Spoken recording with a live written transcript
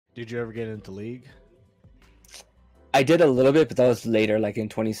Did you ever get into League? I did a little bit, but that was later, like in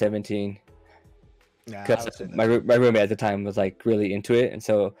 2017. Yeah, I Because would say my that's my roommate at the time was like really into it, and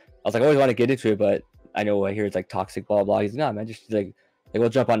so I was like, I always want to get into it, but I know I hear it's like toxic, blah blah. He's like, nah, man, just like we'll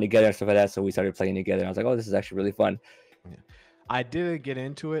jump on together and stuff like that. So we started playing together. And I was like, oh, this is actually really fun. yeah. I didn't get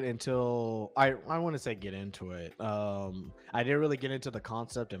into it until I want to say get into it. I didn't really get into the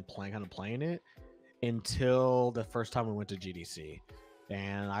concept and playing it until the first time we went to GDC.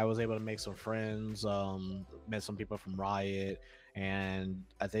 And I was able to make some friends, met some people from Riot, and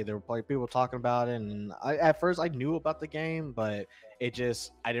I think there were like people talking about it. And at first I knew about the game, but I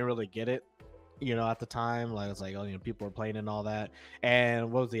didn't really get it, at the time. Like it's like, oh, people were playing and all that.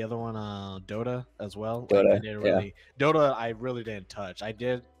 And what was the other one? Dota as well. Like I Dota, didn't yeah, really Dota. I really didn't touch. I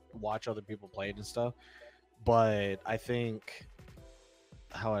did watch other people play it and stuff, but I think,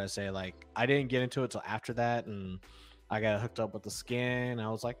 how would I say, like I didn't get into it till after that, and I got hooked up with the skin. I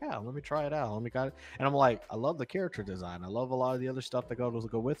was like, yeah, let me try it out. Let me got it, and I'm like, I love the character design. I love a lot of the other stuff that go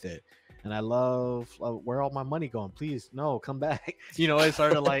with it, and I love where all my money going. Please, no, come back. It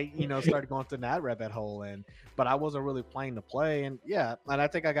started like started going through that rabbit hole, and but I wasn't really playing to play, and yeah, and I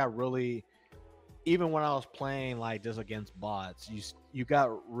think I got really, even when I was playing like just against bots, you got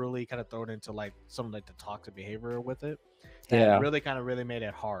really kind of thrown into like some of like the toxic behavior with it that yeah. really kind of really made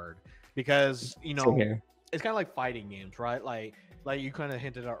it hard because Same here. it's kind of like fighting games, right? Like you kind of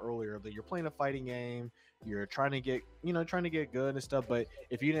hinted out earlier that you're playing a fighting game, you're trying to get good and stuff, but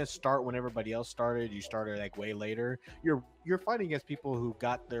if you didn't start when everybody else started, you started like way later, you're fighting against people who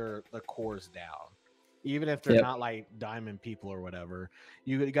got their cores down, even if they're Yep. not like diamond people or whatever.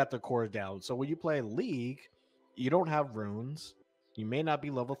 You got the cores down. So when you play League, you don't have runes. You may not be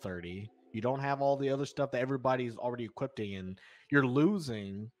level 30. You don't have all the other stuff that everybody's already equipping, and you're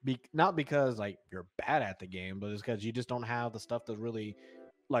losing not because like you're bad at the game, but it's because you just don't have the stuff that really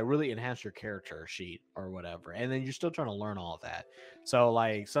enhance your character sheet or whatever. And then you're still trying to learn all of that. So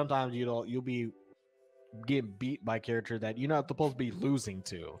like sometimes you'll be getting beat by a character that you're not supposed to be losing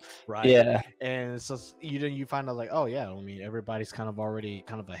to, right? Yeah, And it's just you find out like, oh yeah, I mean everybody's kind of already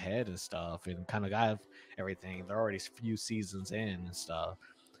kind of ahead and stuff, and kind of got everything. They're already a few seasons in and stuff.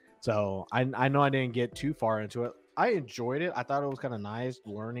 So I know I didn't get too far into it. I enjoyed it. I thought it was kind of nice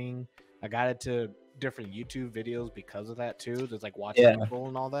learning. I got into different YouTube videos because of that too. There's like watching yeah. people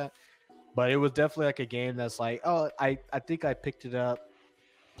and all that. But it was definitely like a game that's like, oh, I think I picked it up,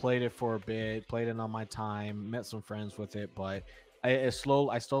 played it for a bit, played it on my time, met some friends with it, but I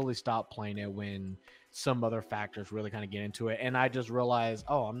slowly stopped playing it when some other factors really kind of get into it, and I just realized,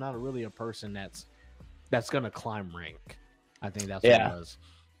 oh, I'm not really a person that's gonna climb rank. I think that's what it Yeah, was.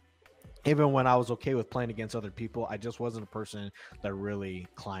 Even when I was okay with playing against other people, I just wasn't a person that really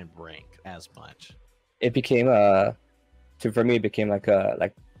climbed rank as much. it became for me it became like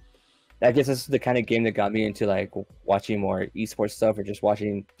I guess this is the kind of game that got me into like watching more esports stuff or just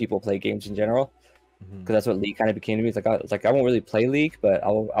watching people play games in general. Hmm. Because that's what League kind of became to me. It's like I won't really play League, but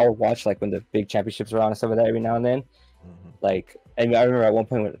I'll watch like when the big championships are on and stuff like that every now and then. Hmm. Like, and I remember at one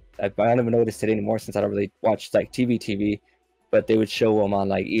point when I don't even know what it's today anymore since I don't really watch like TV, but they would show them on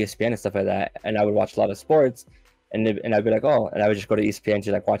like ESPN and stuff like that, and I would watch a lot of sports, and I'd be like, oh, and I would just go to ESPN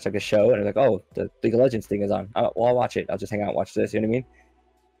to like watch like a show, and I'm like, oh, the League of Legends thing is on. Well, I'll watch it. I'll just hang out and watch this. You know what I mean?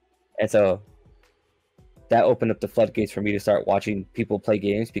 And so that opened up the floodgates for me to start watching people play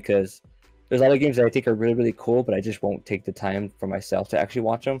games because there's a lot of games that I think are really, really cool, but I just won't take the time for myself to actually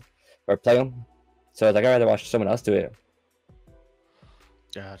watch them or play them. So like, I'd rather watch someone else do it.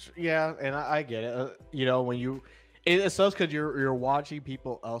 Gotcha. Yeah, and I get it. When it sucks because you're watching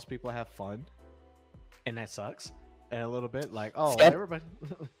people have fun, and that sucks. And a little bit like, oh, So everybody.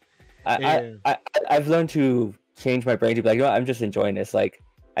 I, Yeah. I, I've learned to change my brain to be like, you know what, I'm just enjoying this. Like,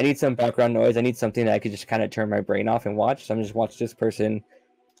 I need some background noise. I need something that I could just kind of turn my brain off and watch. So I'm just watch this person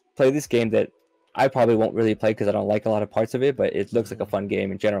play this game that I probably won't really play because I don't like a lot of parts of it, but it looks like a Mhm. fun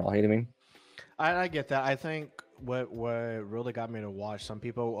game in general. You know what I mean? I get that. I think what really got me to watch some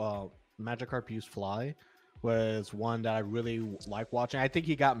people, Magikarp Use Fly was one that I really like watching. I think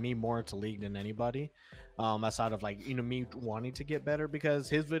he got me more into League than anybody, aside of like me wanting to get better because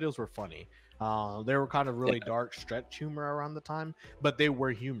his videos were funny. They were kind of really Yeah. dark stretch humor around the time, but they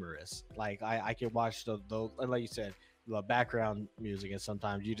were humorous. Like I could watch those, like you said, the background music, and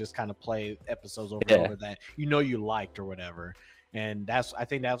sometimes you just kind of play episodes over and Yeah. over that you liked or whatever. And I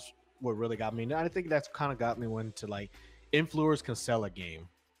think that's what really got me. And I think that's kind of got me into like influencers can sell a game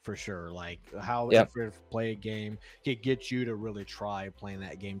for sure. Like how Yep. influencers play a game can get you to really try playing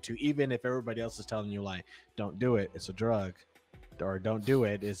that game too, even if everybody else is telling you like, don't do it, it's a drug, or don't do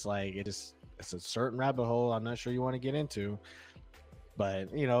it, it's like it's a certain rabbit hole I'm not sure you want to get into.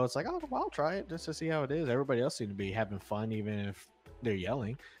 But you know, it's like, oh, well, I'll try it just to see how it is. Everybody else seemed to be having fun, even if they're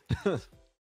yelling.